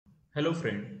Hello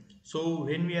friend. So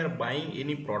when we are buying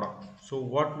any product, so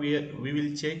what we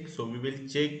will check? So we will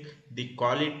check the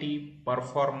quality,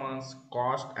 performance,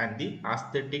 cost and the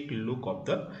aesthetic look of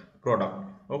the product.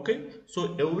 Okay.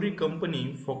 So every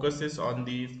company focuses on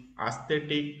the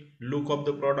aesthetic look of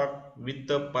the product with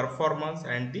the performance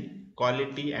and the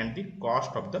quality and the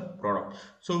cost of the product.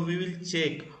 So we will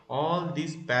check all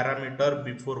these parameter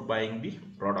before buying the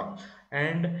product,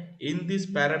 and in this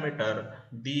parameter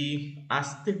the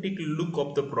aesthetic look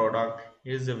of the product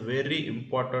is very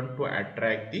important to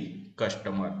attract the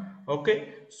customer.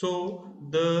 Okay, so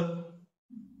the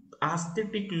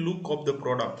aesthetic look of the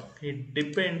product, it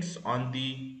depends on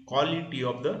the quality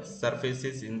of the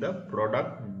surfaces in the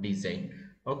product design.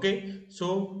 Okay,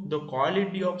 so the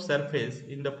quality of surface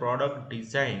in the product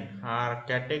design are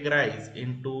categorized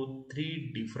into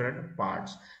three different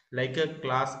parts, like a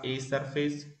class A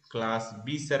surface, class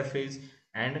B surface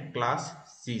and class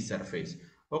C surface.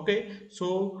 Okay,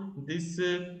 so this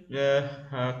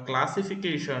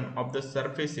classification of the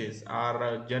surfaces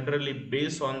are generally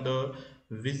based on the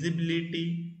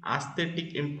visibility,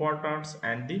 aesthetic importance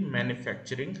and the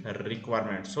manufacturing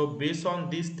requirements. So based on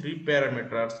these three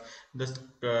parameters,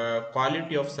 the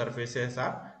quality of surfaces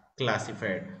are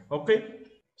classified. Okay,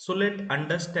 so let's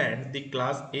understand the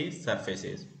class A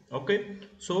surfaces. Okay,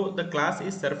 so the class A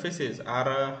surfaces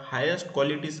are highest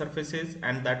quality surfaces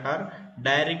and that are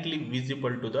directly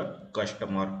visible to the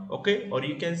customer. Okay, or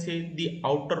you can say the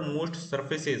outermost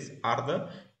surfaces are the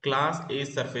class A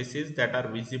surfaces that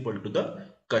are visible to the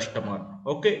customer.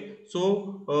 Okay,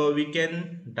 so we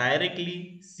can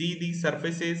directly see the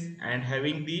surfaces and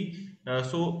having the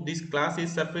so this class A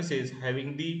surfaces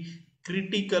having the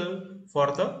critical for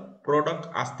the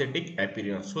product aesthetic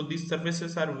appearance. So these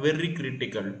surfaces are very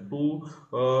critical to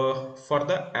for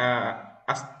the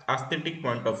aesthetic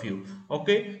point of view.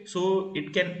 Okay, so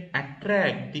it can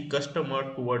attract the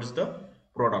customer towards the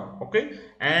product. Okay,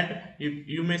 and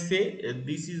you may say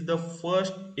this is the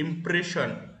first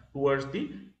impression towards the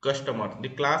customer. The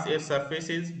class A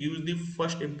surfaces gives the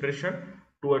first impression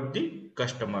toward the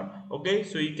customer. Okay,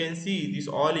 so you can see these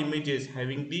all images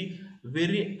having the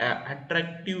very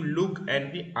attractive look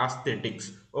and the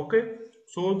aesthetics. Okay,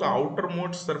 so the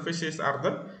outermost surfaces are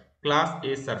the class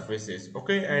A surfaces.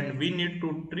 Okay, and we need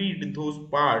to treat those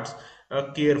parts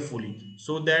carefully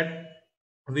so that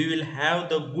we will have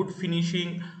the good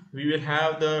finishing, we will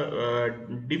have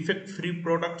the defect free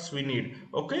products we need.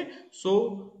 Okay,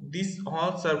 so these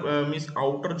all means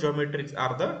outer geometries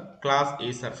are the class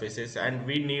A surfaces, and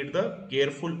we need the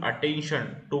careful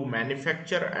attention to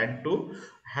manufacture and to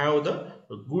have the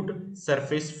good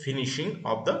surface finishing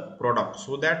of the product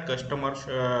so that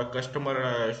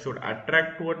customer should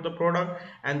attract toward the product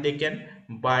and they can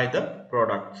buy the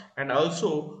product. And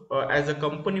also as a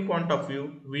company point of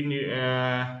view, we need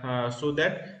so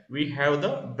that we have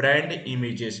the brand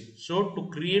images. So to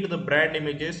create the brand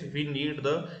images we need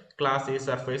the class A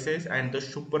surfaces and the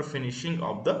super finishing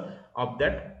of the of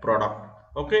that product.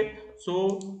 Okay,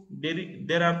 so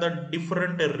there are the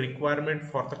different requirement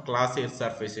for the class A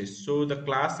surfaces. So the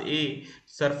class A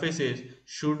surfaces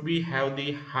should be have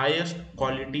the highest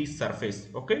quality surface.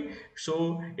 Okay,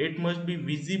 so it must be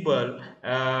visible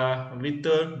with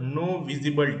no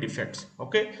visible defects.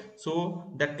 Okay,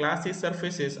 so the class A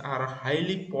surfaces are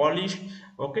highly polished.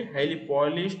 Okay, highly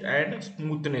polished and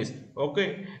smoothness.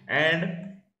 Okay, and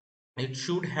it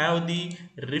should have the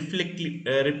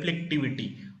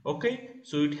reflectivity. Okay,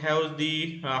 so it has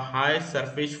the high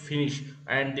surface finish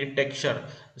and the texture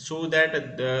so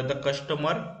that the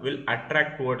customer will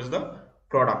attract towards the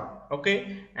product.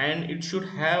 Okay, and it should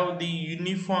have the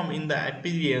uniform in the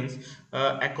appearance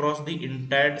across the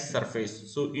entire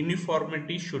surface, so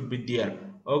uniformity should be there.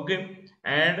 Okay,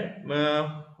 and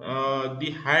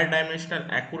the high dimensional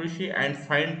accuracy and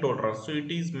fine tolerance, so it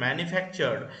is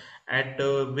manufactured at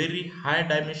very high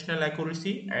dimensional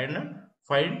accuracy and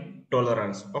fine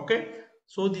tolerance. Okay,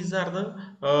 so these are the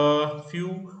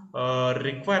few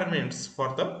requirements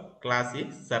for the class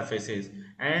A surfaces.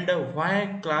 And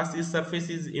why class A surface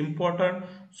is important?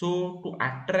 So to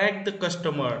attract the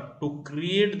customer, to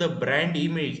create the brand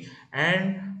image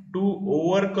and to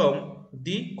overcome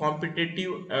the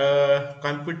competitive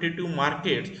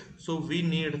markets, so we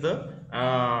need the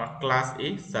class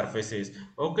A surfaces.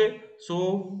 Okay,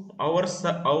 so our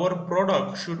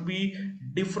product should be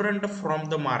different from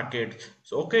the market.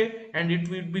 So okay, and it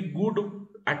will be good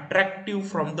attractive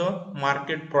from the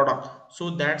market product,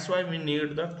 so that's why we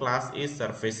need the class A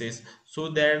surfaces, so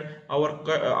that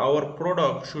our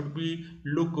product should be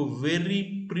look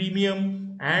very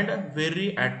premium and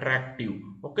very attractive.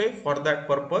 Okay, for that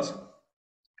purpose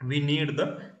we need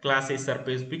the class A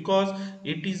surface because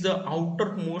it is the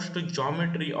outermost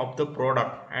geometry of the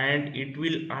product and it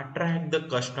will attract the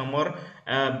customer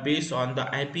based on the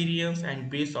appearance and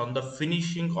based on the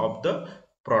finishing of the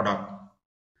product.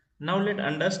 Now let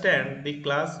understand the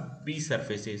class B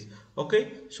surfaces.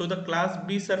 Okay, so the class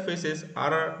B surfaces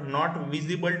are not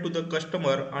visible to the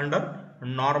customer under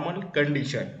normal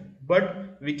condition,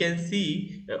 but we can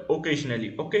see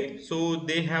occasionally. Okay, so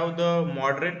they have the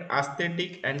moderate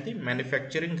aesthetic and the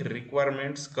manufacturing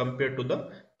requirements compared to the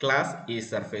class A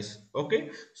surface. Okay,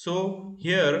 so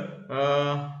here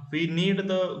we need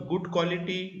the good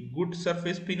quality, good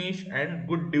surface finish and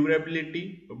good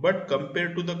durability, but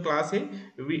compared to the class A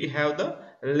we have the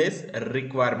less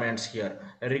requirements here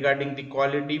regarding the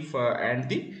quality and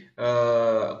the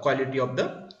quality of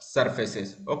the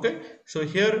surfaces. Okay, so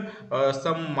here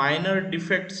some minor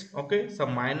defects, okay,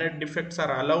 some minor defects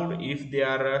are allowed if they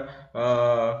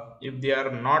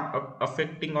are not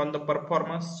affecting on the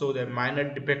performance, so the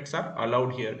minor defects are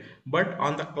allowed here. But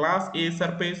on the class A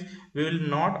surface we will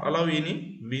not allow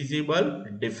any visible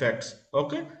defects.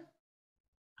 Okay,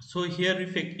 so here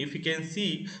if you can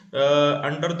see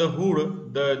under the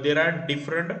hood there are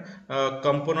different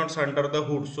components under the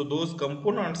hood, so those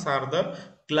components are the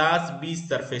class B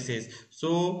surfaces.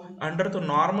 So under the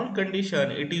normal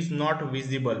condition it is not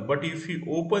visible, but if you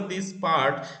open this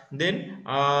part then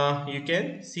you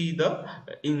can see the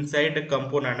inside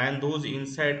component, and those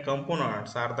inside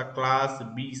components are the class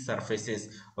B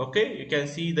surfaces. Okay, you can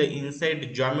see the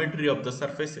inside geometry of the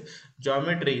surface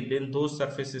geometry, then those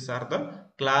surfaces are the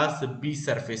class B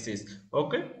surfaces.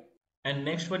 Okay, and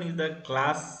next one is the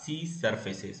class C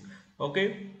surfaces.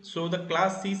 Okay, so the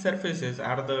class C surfaces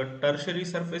are the tertiary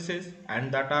surfaces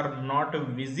and that are not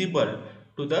visible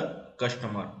to the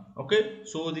customer. Okay,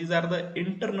 so these are the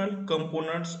internal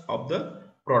components of the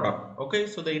product. Okay,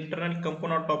 so the internal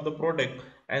component of the product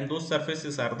and those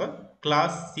surfaces are the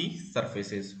class C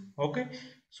surfaces. Okay,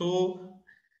 so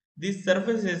these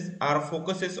surfaces are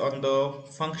focuses on the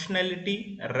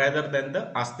functionality rather than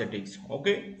the aesthetics.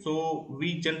 Okay, so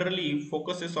we generally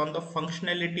focuses on the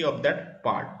functionality of that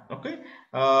part. Okay,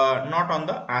 not on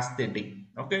the aesthetic.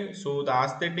 Okay, so the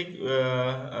aesthetic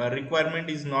requirement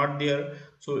is not there.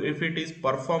 So if it is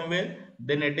perform well,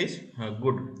 then it is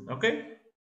good. Okay,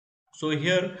 so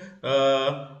here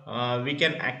we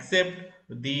can accept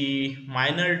the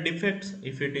minor defects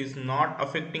if it is not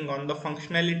affecting on the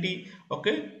functionality.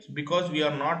 Okay, because we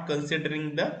are not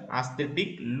considering the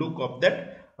aesthetic look of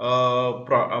that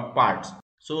parts.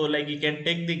 So like you can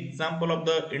take the example of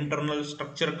the internal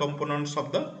structure components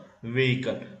of the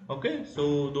vehicle. Okay,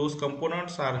 so those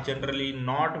components are generally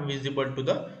not visible to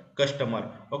the customer.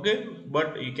 Okay,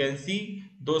 but you can see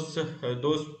those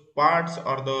parts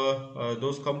or the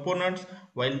those components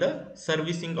while the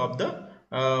servicing of the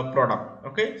product.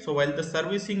 Okay, so while the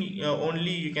servicing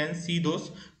only you can see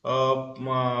those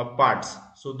parts,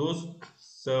 so those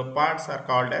parts are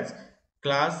called as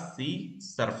class C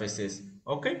surfaces.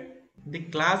 Okay, the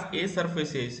class A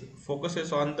surfaces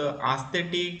focuses on the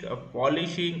aesthetic,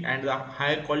 polishing and the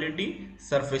high quality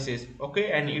surfaces.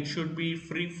 Okay, and it should be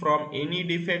free from any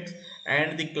defects,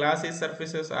 and the class A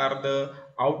surfaces are the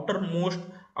outermost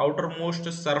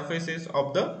surfaces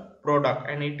of the product,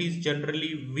 and it is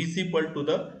generally visible to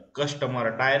the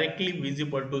customer, directly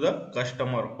visible to the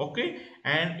customer. Okay,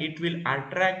 and it will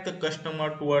attract the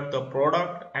customer toward the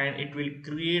product and it will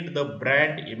create the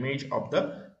brand image of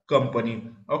the company.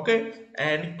 Okay,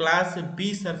 and class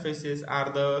B surfaces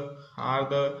are the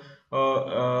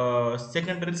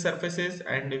secondary surfaces,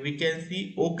 and we can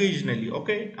see occasionally.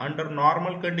 Okay, under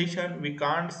normal condition we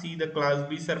can't see the class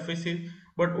B surfaces,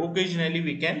 but occasionally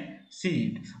we can see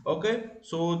it. Okay,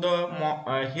 so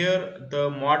here the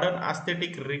modern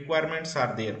aesthetic requirements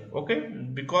are there. Okay,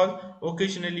 because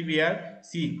occasionally we are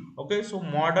seeing. Okay, so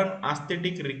modern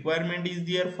aesthetic requirement is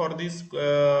there for this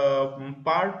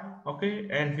part. Okay,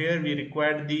 and here we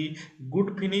require the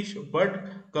good finish, but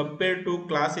compared to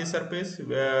class A surface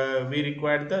we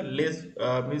require the less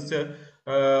means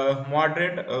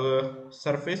moderate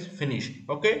surface finish.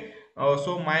 Okay,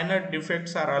 so minor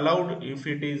defects are allowed if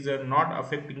it is not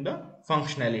affecting the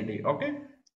functionality. Okay,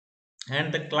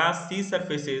 and the class C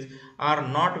surfaces are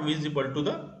not visible to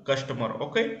the customer.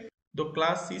 Okay, the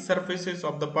class C surfaces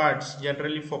of the parts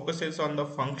generally focuses on the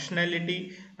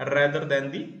functionality rather than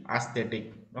the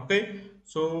aesthetic. Okay,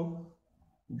 so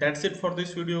that's it for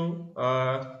this video.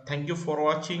 Thank you for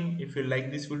watching. If you like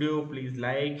this video, please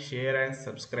like, share and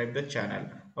subscribe the channel.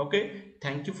 Okay,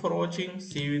 thank you for watching.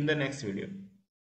 See you in the next video.